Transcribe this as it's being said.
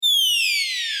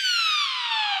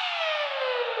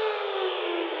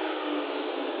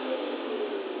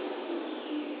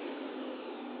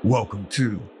Welcome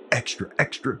to Extra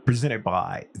Extra, presented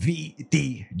by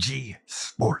VDG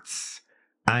Sports.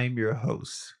 I'm your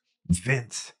host,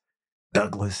 Vince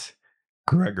Douglas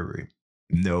Gregory.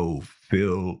 No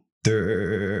filter.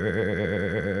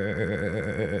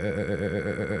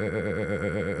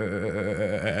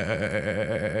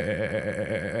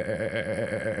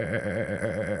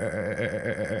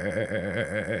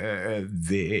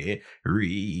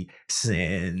 Very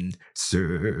censor.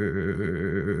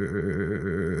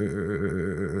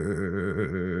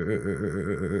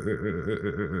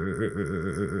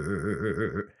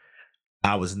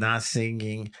 I was not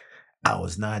singing, I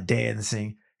was not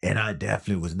dancing, and I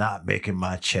definitely was not making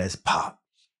my chest pop.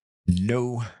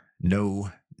 No, no,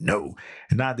 no,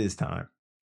 not this time.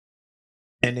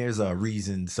 And there's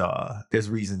reasons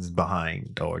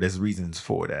behind, or there's reasons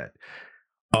for that.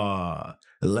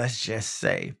 Let's just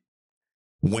say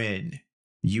when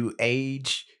you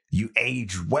age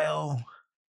well,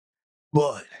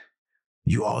 but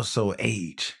you also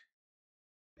age.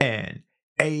 And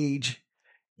age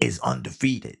is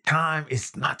undefeated. Time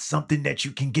is not something that you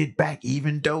can get back,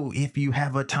 even though if you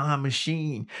have a time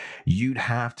machine, you'd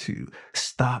have to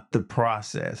stop the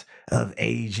process of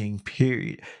aging,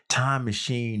 period. Time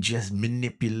machine just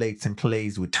manipulates and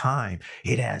plays with time.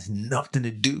 It has nothing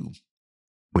to do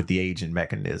with the aging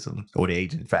mechanism or the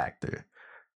aging factor.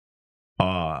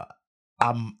 Uh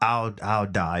I'll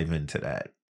dive into that.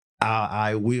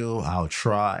 I'll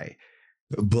try.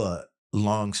 But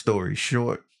long story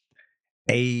short,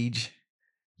 age,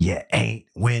 you ain't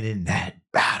winning that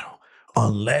battle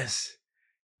unless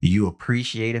you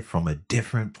appreciate it from a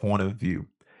different point of view.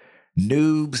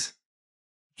 Noobs,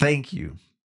 thank you.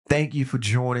 Thank you for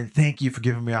joining. Thank you for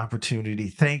giving me opportunity.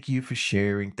 Thank you for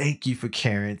sharing. Thank you for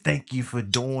caring. Thank you for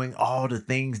doing all the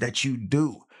things that you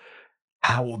do.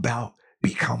 How about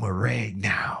become a reg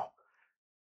now?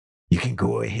 You can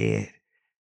go ahead.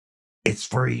 It's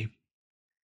free.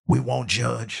 We won't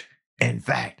judge. In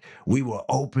fact, we will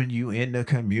open you in the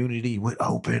community with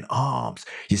open arms.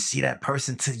 You see that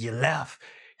person to your left?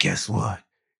 Guess what?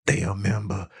 They a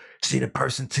member. See the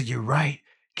person to your right?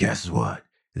 Guess what?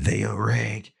 They a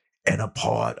reg and a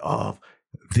part of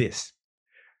this.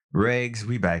 Regs,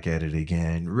 we back at it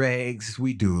again. Regs,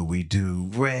 we do what we do.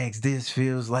 Regs, this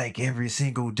feels like every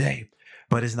single day,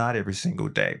 but it's not every single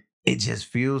day. It just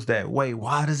feels that way.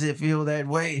 Why does it feel that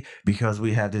way? Because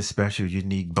we have this special,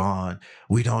 unique bond.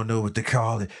 We don't know what to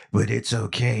call it, but it's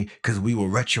okay because we will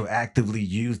retroactively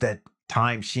use that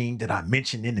time machine that I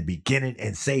mentioned in the beginning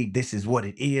and say, this is what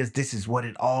it is. This is what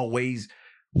it always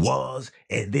was.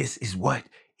 And this is what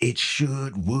it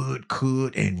should, would,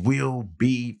 could, and will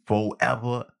be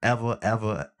forever, ever,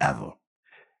 ever, ever.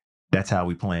 That's how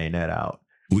we playing that out.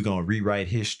 We're going to rewrite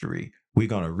history. We're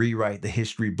going to rewrite the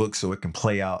history book so it can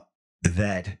play out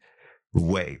that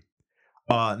way.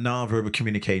 Nonverbal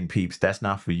communicating peeps, that's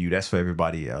not for you. That's for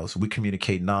everybody else. We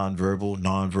communicate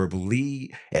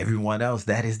non-verbally. Everyone else,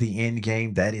 that is the end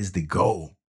game. That is the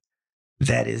goal.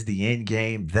 That is the end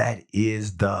game. That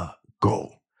is the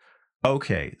goal.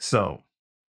 Okay, so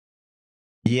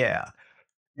yeah.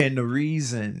 And the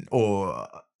reason, or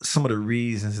some of the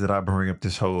reasons that I bring up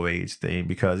this whole age thing,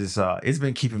 because it's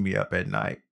been keeping me up at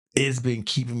night. It's been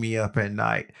keeping me up at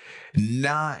night,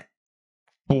 not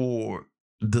for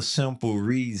the simple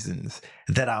reasons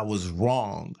that I was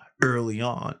wrong early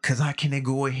on. Because I can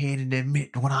go ahead and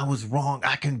admit when I was wrong.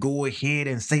 I can go ahead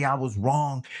and say I was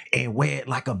wrong and wear it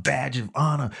like a badge of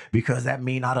honor because that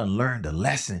mean I done learned a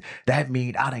lesson. That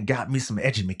mean I done got me some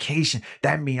education.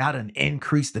 That mean I done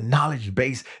increased the knowledge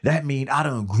base. That mean I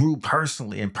done grew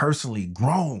personally and personally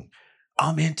grown.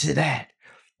 I'm into that.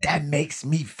 That makes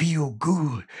me feel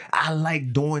good. I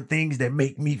like doing things that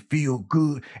make me feel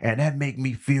good and that make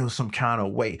me feel some kind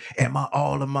of way. Am I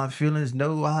all of my feelings?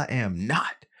 No, I am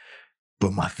not.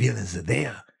 But my feelings are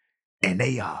there and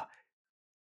they are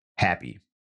happy,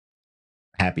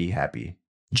 happy, happy,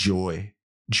 joy,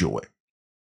 joy.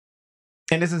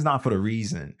 And this is not for the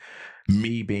reason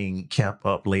me being kept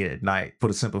up late at night for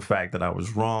the simple fact that I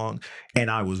was wrong. And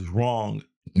I was wrong,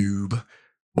 noob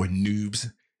or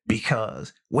noobs,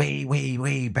 because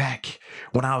way back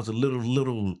when I was a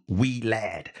little wee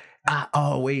lad, I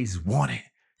always wanted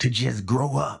to just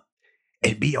grow up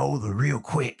and be older real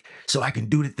quick so I can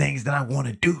do the things that I want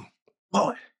to do.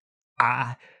 But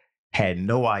I had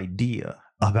no idea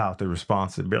about the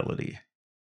responsibility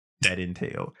that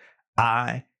entailed.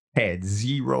 I had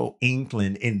zero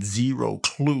inkling and zero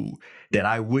clue that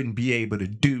I wouldn't be able to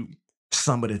do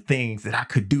some of the things that I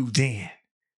could do then.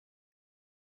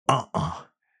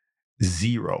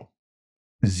 Zero.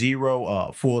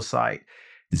 Zero foresight,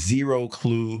 zero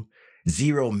clue,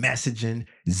 zero messaging,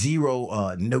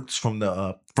 zero notes from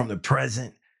the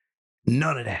present.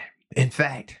 None of that. In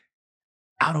fact,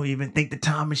 I don't even think the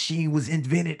time machine was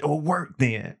invented or worked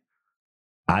then.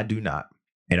 I do not.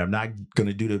 And I'm not going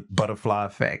to do the butterfly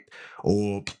effect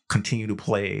or continue to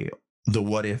play the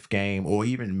what if game or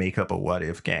even make up a what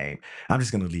if game. I'm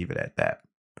just going to leave it at that.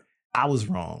 I was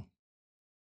wrong.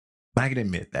 I can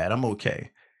admit that. I'm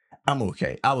okay. I'm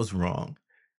okay. I was wrong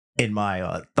in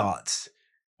my thoughts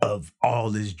of all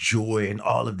this joy and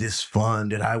all of this fun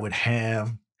that I would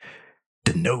have,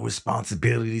 the no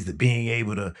responsibilities, the being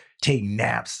able to take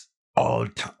naps all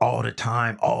the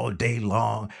time, all day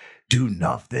long, do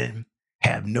nothing,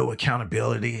 have no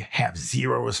accountability, have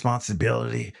zero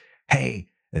responsibility. Hey,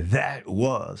 that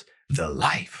was the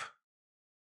life.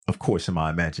 Of course, in my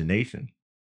imagination,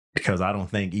 because I don't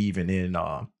think even in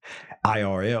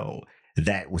IRL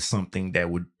that was something that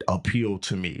would appeal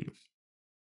to me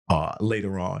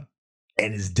later on.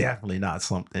 And it's definitely not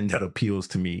something that appeals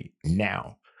to me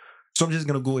now. So I'm just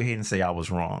going to go ahead and say I was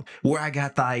wrong. Where I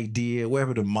got the idea,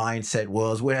 wherever the mindset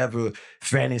was, wherever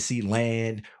fantasy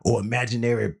land or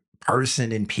imaginary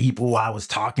person and people I was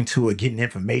talking to or getting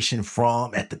information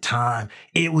from at the time,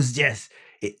 it was just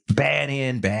bad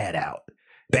in, bad out.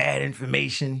 Bad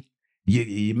information.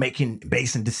 You're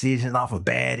basing decisions off of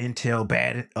bad intel,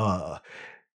 bad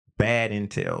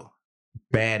intel,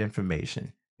 bad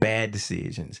information, bad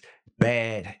decisions,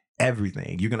 bad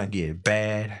everything. You're going to get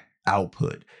bad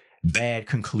output, bad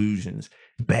conclusions,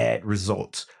 bad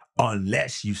results,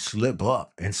 unless you slip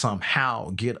up and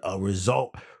somehow get a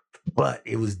result. But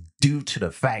it was due to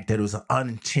the fact that it was an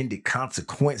unintended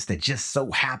consequence that just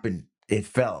so happened it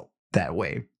felt that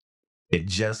way. It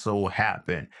just so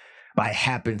happened by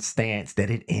happenstance that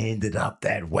it ended up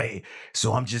that way.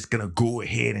 So I'm just going to go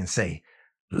ahead and say,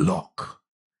 look,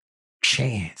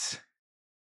 chance.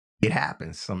 It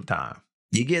happens sometime.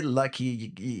 You get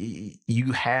lucky.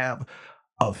 You have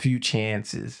a few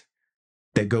chances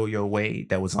that go your way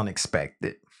that was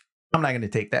unexpected. I'm not going to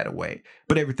take that away.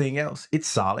 But everything else, it's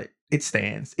solid. It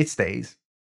stands. It stays.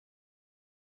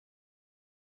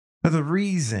 The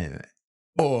reason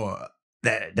or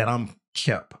that I'm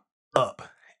kept up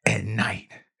at night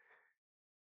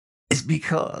is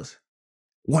because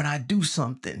when I do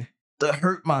something to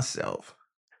hurt myself,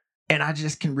 and I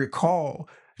just can recall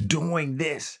doing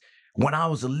this when I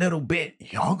was a little bit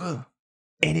younger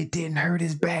and it didn't hurt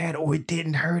as bad or it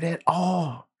didn't hurt at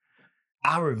all.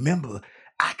 I remember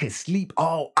I could sleep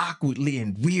all awkwardly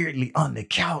and weirdly on the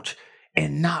couch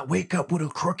and not wake up with a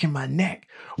crook in my neck.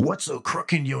 What's a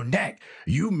crook in your neck?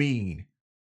 You mean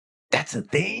that's a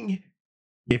thing?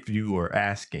 If you were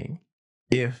asking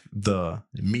if the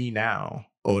me now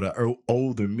or the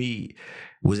older me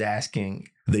was asking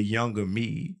the younger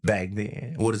me back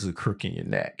then, what is a crook in your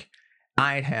neck?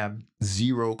 I'd have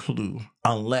zero clue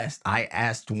unless I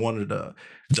asked one of the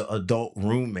adult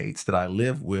roommates that I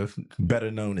live with,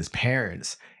 better known as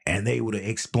parents, and they would have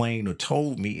explained or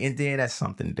told me, and then that's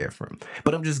something different.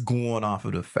 But I'm just going off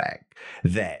of the fact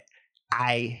that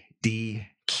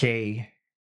IDK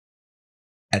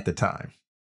at the time.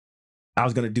 I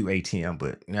was gonna do ATM,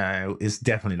 but nah, it's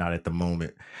definitely not at the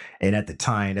moment. And at the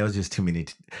time, that was just too many.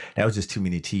 That was just too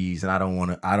many T's, and I don't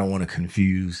want to. I don't want to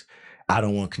confuse. I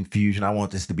don't want confusion. I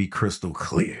want this to be crystal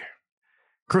clear.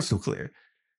 Crystal clear.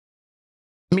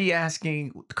 Me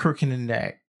asking crook in the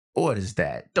neck, what is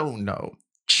that? Don't know.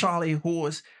 Charlie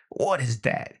horse, what is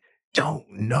that? Don't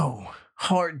know.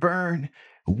 Heartburn,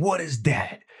 what is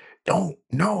that? Don't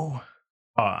know.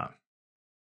 Uh,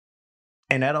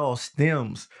 and that all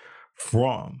stems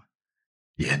from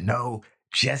you know,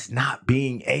 just not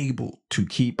being able to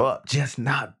keep up, just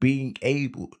not being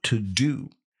able to do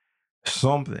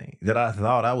something that I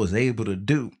thought I was able to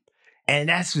do. And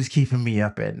that's what's keeping me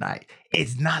up at night.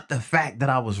 It's not the fact that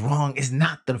I was wrong. It's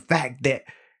not the fact that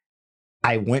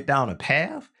I went down a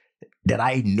path that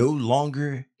I no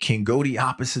longer can go the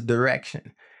opposite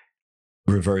direction.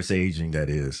 Reverse aging, that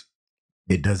is.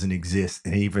 It doesn't exist.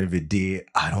 And even if it did,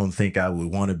 I don't think I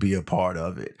would want to be a part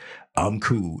of it. I'm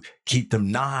cool. Keep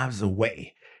them knives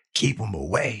away. Keep them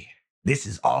away. This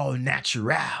is all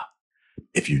natural.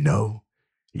 If you know,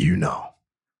 you know.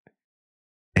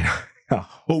 And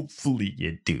hopefully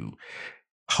you do.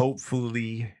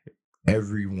 Hopefully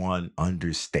everyone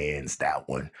understands that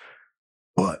one.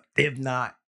 But if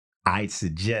not, I'd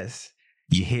suggest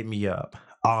you hit me up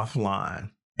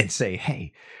offline and say,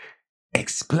 hey,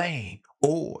 explain.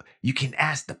 Or you can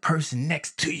ask the person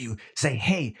next to you, say,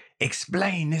 hey,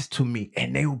 explain this to me.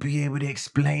 And they will be able to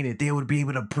explain it. They will be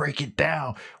able to break it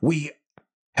down. We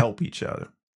help each other.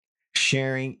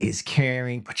 Sharing is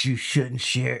caring, but you shouldn't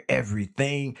share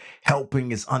everything.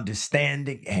 Helping is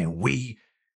understanding, and we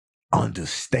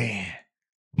understand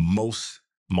most,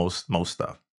 most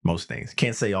stuff, most things.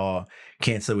 Can't say all,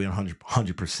 can't say we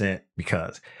 100%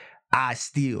 because I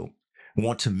still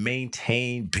want to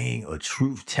maintain being a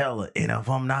truth teller. And if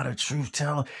I'm not a truth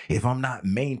teller, if I'm not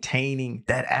maintaining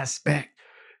that aspect,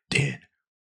 then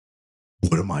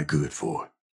what am I good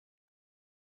for?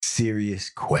 Serious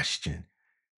question.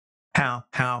 How?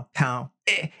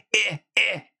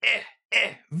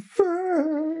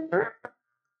 Bird,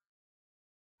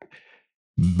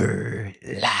 bird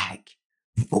like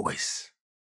voice.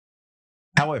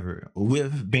 However,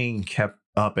 with being kept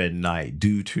up at night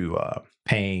due to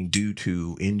pain, due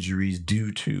to injuries,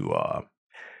 due to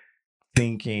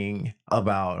thinking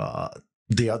about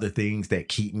the other things that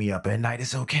keep me up at night,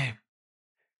 it's okay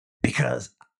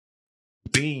because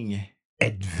being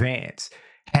advanced,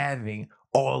 having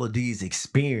all of these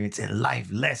experience and life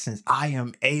lessons, I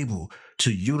am able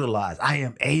to utilize. I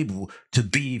am able to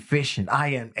be efficient.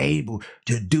 I am able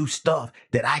to do stuff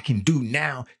that I can do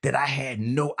now that I had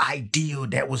no idea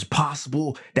that was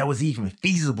possible, that was even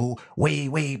feasible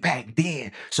way back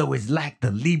then. So it's like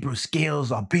the Libra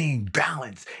scales are being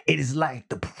balanced. It is like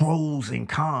the pros and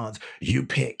cons. You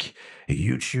pick,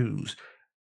 you choose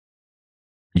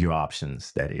your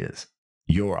options, that is,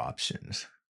 your options.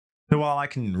 So while I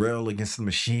can rail against the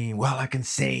machine, while I can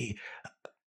say,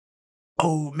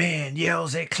 "Oh man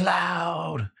yells at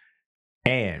cloud,"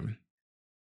 and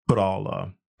put all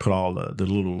the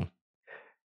little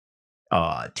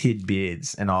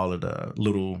tidbits and all of the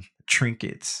little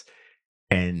trinkets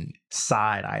and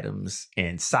side items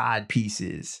and side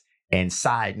pieces and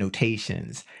side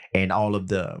notations and all of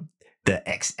the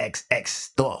XXX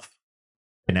stuff,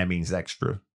 and that means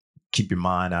extra. Keep your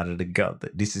mind out of the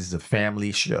gutter. This is a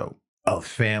family show, a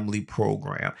family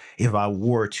program. If I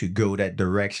were to go that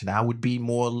direction, I'll be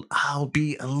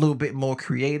a little bit more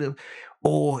creative.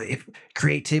 Or if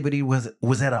creativity was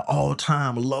at an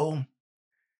all-time low,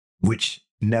 which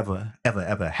never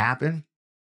ever happened,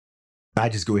 I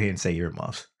just go ahead and say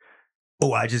earmuffs.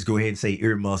 Oh, I just go ahead and say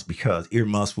earmuffs because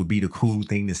earmuffs would be the cool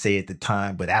thing to say at the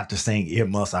time. But after saying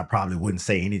earmuffs, I probably wouldn't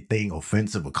say anything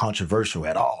offensive or controversial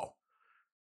at all.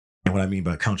 And what I mean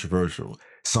by controversial,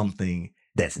 something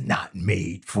that's not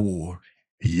made for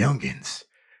youngins,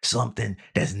 something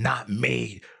that's not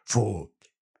made for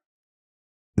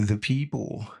the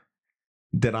people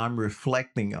that I'm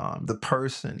reflecting on, the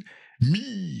person,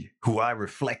 me, who I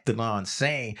reflected on,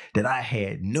 saying that I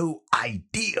had no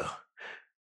idea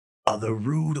of the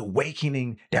rude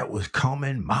awakening that was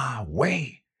coming my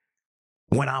way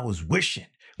when I was wishing,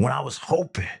 when I was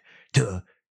hoping to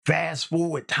fast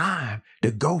forward time to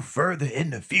go further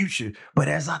in the future. But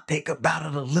as I think about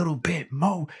it a little bit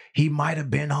more, he might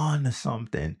have been on to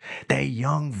something. That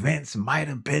young Vince might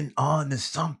have been on to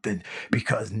something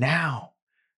because now,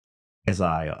 as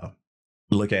I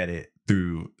look at it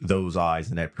through those eyes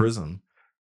and that prism,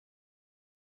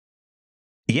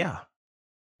 yeah,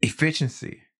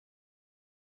 efficiency,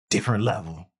 different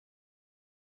level,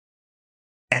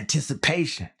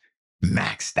 anticipation,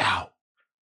 maxed out,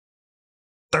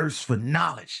 thirst for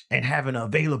knowledge and having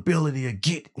availability to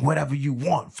get whatever you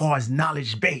want far as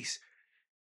knowledge base,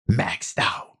 maxed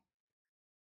out,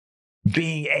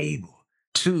 being able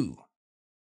to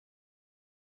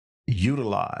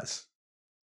utilize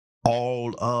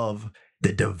all of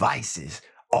the devices,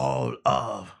 all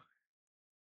of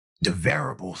the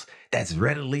variables that's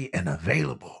readily and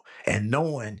available, and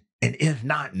knowing, and if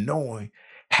not knowing,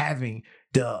 having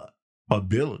the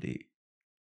ability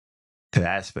to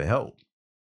ask for help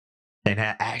and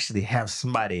actually have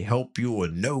somebody help you or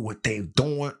know what they're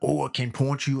doing or can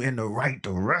point you in the right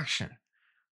direction.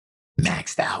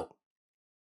 Maxed out.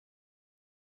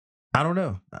 I don't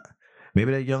know.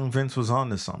 Maybe that young Vince was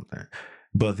on to something.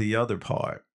 But the other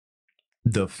part,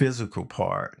 the physical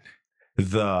part,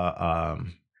 the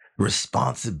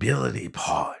responsibility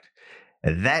part,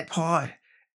 that part,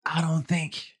 I don't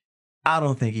think, I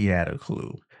don't think he had a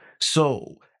clue.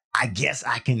 So I guess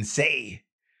I can say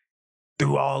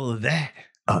through all of that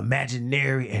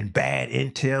imaginary and bad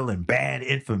intel and bad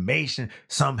information,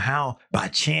 somehow by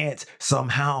chance,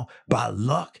 somehow by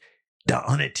luck, the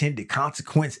unintended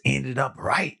consequence ended up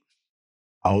right.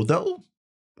 Although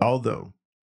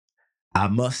I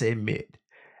must admit,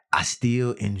 I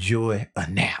still enjoy a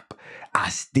nap. I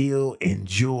still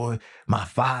enjoy my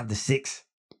 5 to 6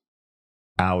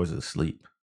 hours of sleep.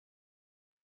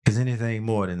 Because anything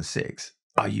more than 6,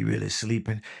 are you really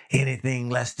sleeping? Anything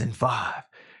less than 5,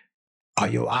 are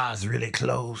your eyes really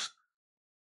closed?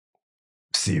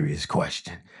 Serious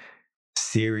question.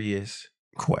 Serious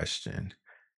question.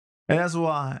 And that's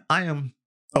why I am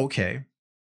okay.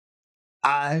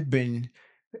 I've been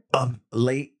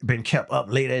been kept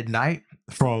up late at night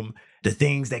from the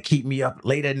things that keep me up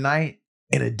late at night,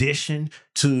 in addition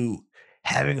to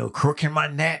having a crook in my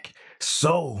neck.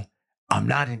 So I'm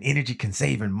not in energy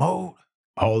conserving mode,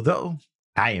 although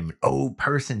I am an old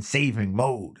person saving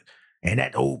mode. And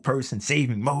that old person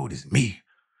saving mode is me.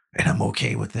 And I'm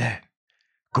okay with that.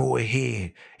 Go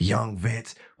ahead, young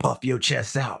Vince, puff your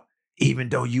chest out. Even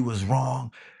though you was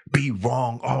wrong, be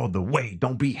wrong all the way.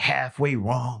 Don't be halfway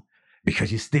wrong,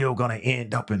 because you're still gonna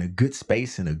end up in a good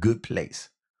space, in a good place,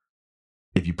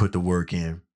 if you put the work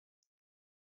in.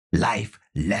 Life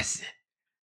lesson.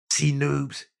 See,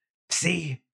 noobs?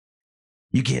 See?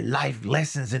 You get life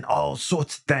lessons in all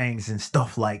sorts of things and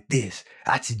stuff like this.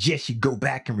 I suggest you go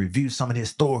back and review some of the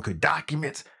historical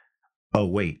documents. Oh,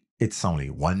 wait, it's only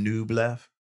one noob left?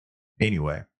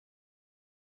 Anyway,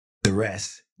 the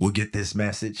rest will get this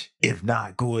message. If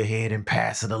not, go ahead and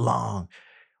pass it along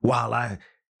while I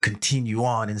continue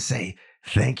on and say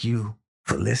thank you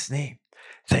for listening.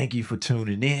 Thank you for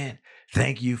tuning in.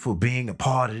 Thank you for being a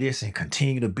part of this, and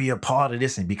continue to be a part of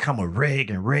this and become a reg.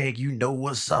 And reg, you know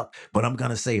what's up. But I'm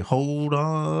going to say, hold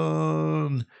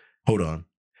on. Hold on.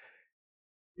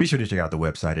 Be sure to check out the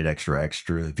website at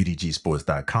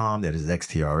vdgsports.com. That is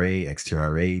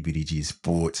XTRA, VDG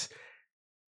Sports.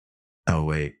 Oh,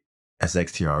 wait. That's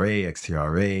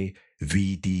XTRA,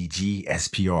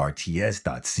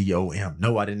 VDGSPRTS.com.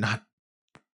 No, I did not.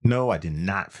 No, I did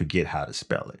not forget how to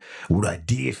spell it. What I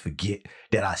did forget,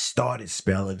 that I started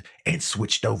spelling and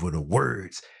switched over the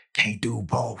words. Can't do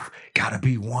both. Gotta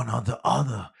be one or the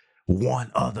other.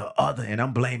 One or the other. And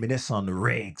I'm blaming this on the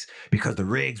regs, because the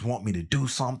regs want me to do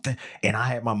something and I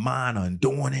had my mind on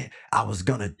doing it. I was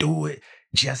gonna do it.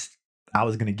 I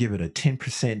was gonna give it a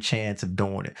 10% chance of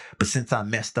doing it. But since I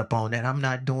messed up on that, I'm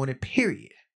not doing it,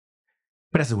 period.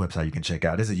 But that's a website you can check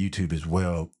out. There's a YouTube as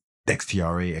well.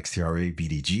 XTRA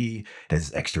VDG.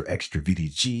 That's extra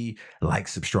VDG. Like,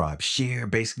 subscribe, share.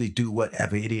 Basically, do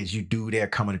whatever it is you do there.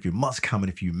 Comment if you must,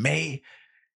 comment if you may.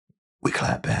 We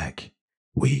clap back.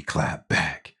 We clap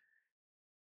back.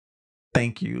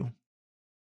 Thank you.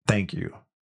 Thank you.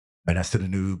 And that's to the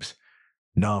noobs,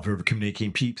 non-verbal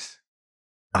communicating peeps.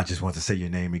 I just want to say your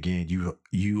name again. You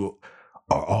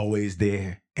are always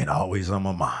there and always on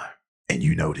my mind. And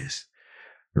you know this.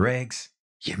 Regs,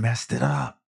 you messed it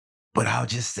up. But I'll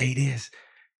just say this.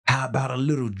 How about a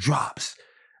little drops?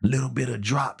 Little bit of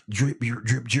drop, drip, drip,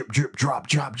 drip, drip,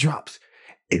 drops.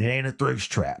 It ain't a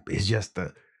thirst trap. It's just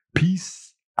a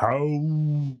peace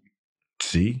out.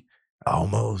 See?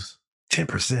 Almost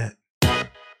 10%.